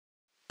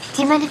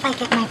Do you mind if I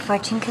get my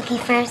fortune cookie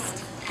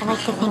first? I like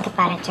to think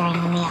about it during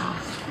the meal.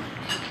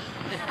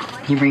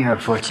 Can you bring her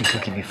a fortune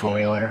cookie before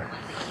we order?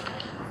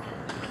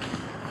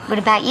 What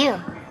about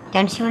you?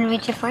 Don't you want to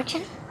reach your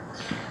fortune?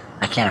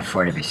 I can't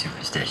afford to be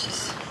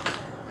superstitious.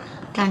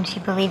 Don't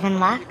you believe in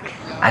luck?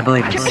 I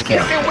believe in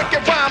skill.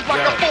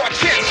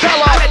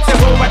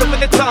 Right over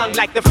the tongue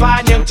like the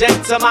fine young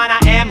gentleman I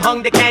am.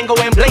 Hung the Kango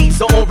and blaze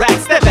so on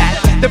racks the back.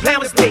 The plan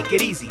was take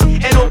it easy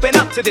and open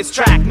up to this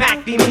track.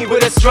 Mac be me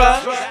with a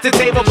strut. The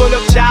table full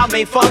of chow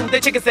made fun. The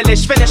chicken's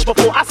delish finish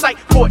before I sight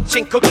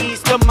fortune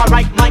cookies. To my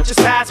right might just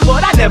pass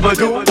what I never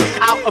do.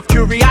 Out of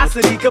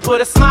curiosity could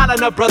put a smile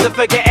on a brother.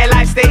 Forgetting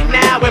life state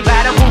now and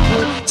bada boo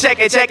boo. Check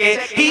it, check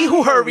it. He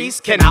who hurries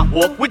cannot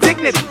walk with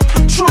dignity.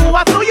 True,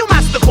 I threw you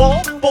master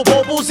ball.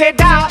 Bobo's head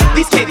down.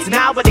 These kids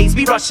nowadays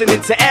be rushing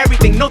into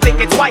everything. No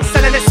thinking twice,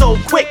 selling it so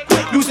quick.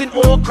 Losing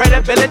all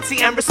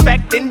credibility and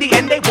respect. In the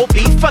end, they will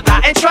be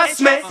forgotten. Trust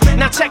me.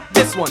 Now check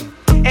this one.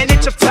 An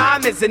inch of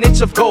time is an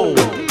inch of gold.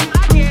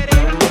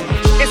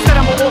 Instead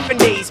of more orphan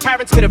days,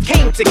 parents could have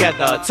came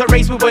together to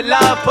raise me with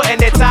love, putting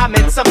their time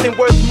in something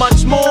worth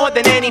much more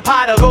than any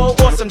pot of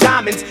gold or some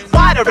diamonds.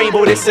 Why the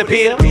rainbow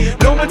disappear?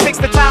 No one takes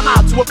the time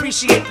out to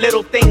appreciate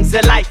little things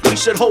in life we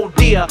should hold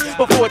dear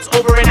before it's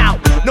over and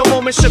out. No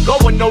moment should go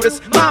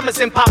unnoticed. Mamas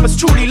and papas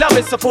truly love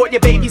and support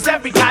your babies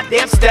every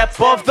goddamn step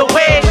of the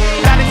way.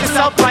 Balance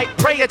yourself right,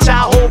 pray a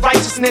child hold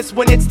righteousness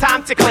when it's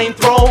time to claim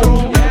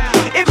throne.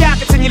 If y'all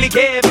continually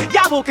give,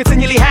 y'all will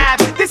continually have.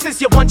 This is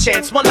your one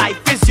chance, one life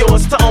is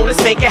yours to own.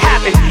 Let's make it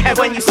happen. And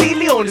when you see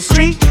Lee on the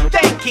street,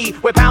 thank he.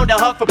 We're bound to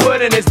hug for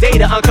putting his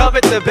data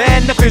uncovered to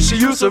beneficial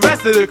use the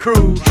rest of the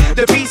crew.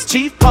 The peace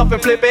chief puffin'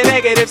 flipping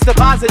negatives to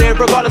positive,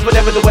 regardless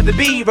whatever the weather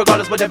be,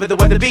 regardless whatever the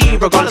weather be,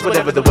 regardless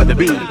whatever the weather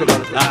be. I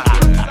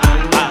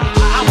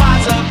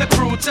wise up the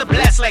crew to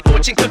bless like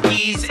fortune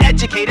cookies.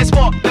 Educators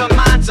spark the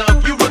minds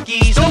of you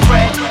rookies. Don't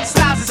fret,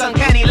 styles is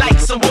uncanny like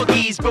some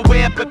Wookiees.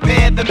 Beware,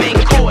 prepare the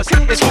main course.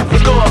 It's food for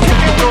thought.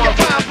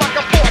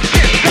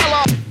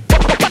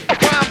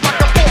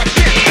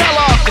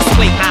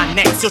 Display high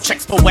necks, your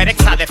checks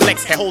poetics. How they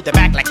flex, they hold it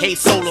back like hey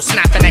solo.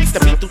 Snap an X to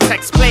beat through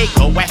text play.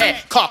 Go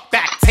ahead, cock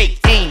back, take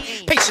aim.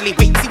 Patiently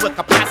wait, see what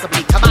could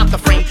possibly come out the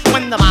frame.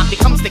 When the mind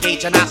becomes the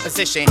gauge in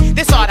opposition,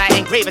 this art I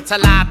engrave it to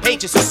live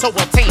pages is so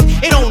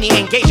obtained. It only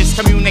engages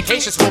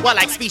communications for what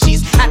like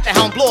species. At the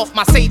helm, blow off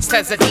my sage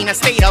Tezadina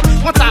state of.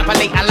 Once I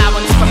relate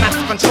allowance for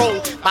master control.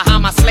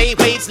 Behind my slave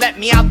waves, let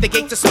me out the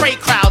gate to spray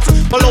crowds.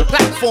 Below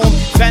platform,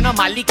 venom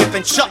I leak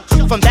and shut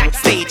from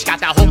backstage. Got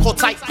that whole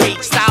type rage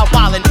style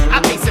wildin'. I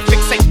basic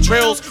fixate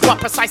drills. What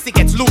precisely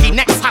gets loogie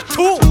next? Hot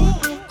tool.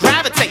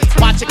 Gravitate,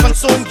 watch it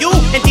consume you.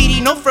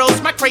 Indeed, no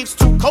frills, my crave's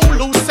too cold,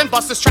 loose. And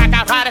bust this track,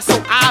 I ride it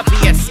so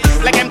obvious.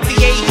 Like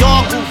MTA,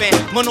 you're grooving.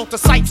 Monota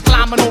sights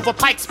climbing over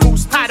pikes.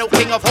 Boost title,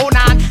 king of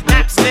Honan.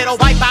 Naps, little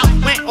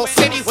wipeout. Went or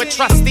city with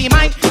trusty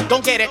Mike.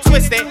 Don't get it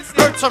twisted.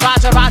 Heard to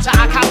Raja,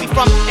 I copy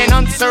from an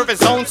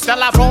unserviced zone.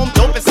 Still I roam,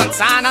 dope is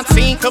unsigned,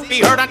 unseen. Could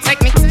be heard on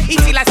techniques.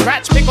 Easy like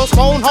scratch, pickles,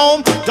 phone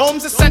home.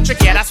 Dome's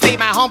eccentric, yet I stay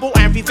my humble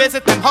and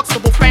revisit them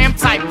Huxtable fam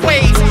type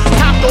ways.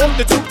 Topped off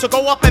the two to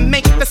go up and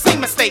make the same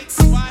mistakes.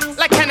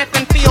 Like Kenneth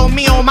and Theo,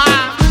 me oh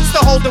my.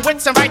 Still hold the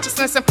wits and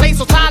righteousness in place.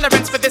 So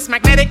tolerance for this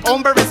magnetic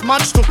umber is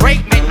much too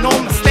great. Make no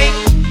mistake.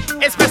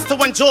 It's best to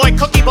enjoy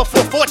cookie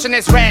before fortune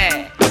is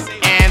red.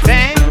 And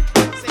then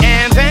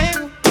man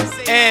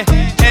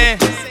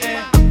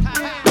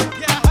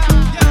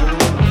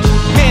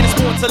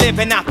is born to live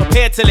and not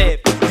prepared to live.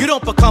 You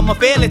don't become a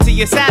failure till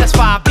you're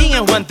satisfied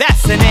being one,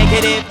 that's a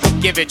negative.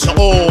 Give it your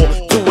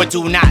all, do or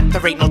do not,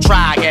 there ain't no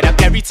try. Get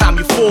up every time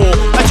you fall.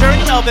 A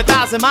journey of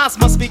 1,000 miles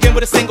must begin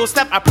with a single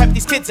step. I prep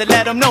these kids and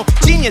let them know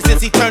genius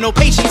is eternal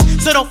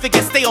patience, so don't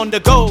forget stay on the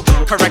go.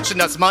 Correction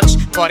does much,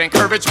 but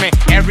encouragement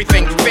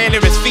everything.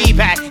 Failure is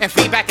feedback, and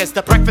feedback is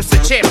the breakfast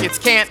of champions.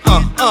 Can't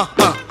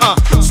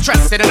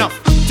stress it enough.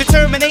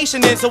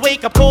 Determination is a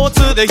wake-up call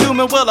to the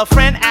human will. A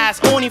friend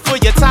asks only for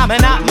your time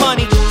and not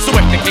money. So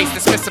if the case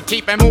dismissive,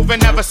 keep it moving,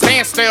 never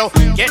stand still.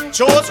 Get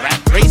yours,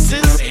 rap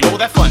races, ain't all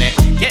that funny.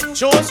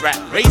 Get yours, rap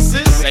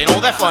races, ain't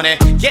all that funny.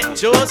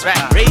 Get yours,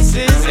 rap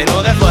races, ain't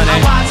all that funny.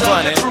 I wise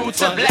up the crew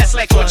to bless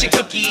like fortune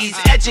cookies.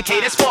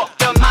 Educators spark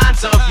the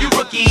minds of you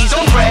rookies.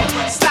 Don't fret,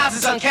 styles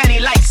is uncanny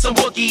like some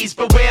Wookiees.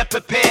 Beware,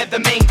 prepare the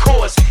main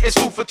course. It's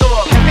food for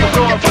thought.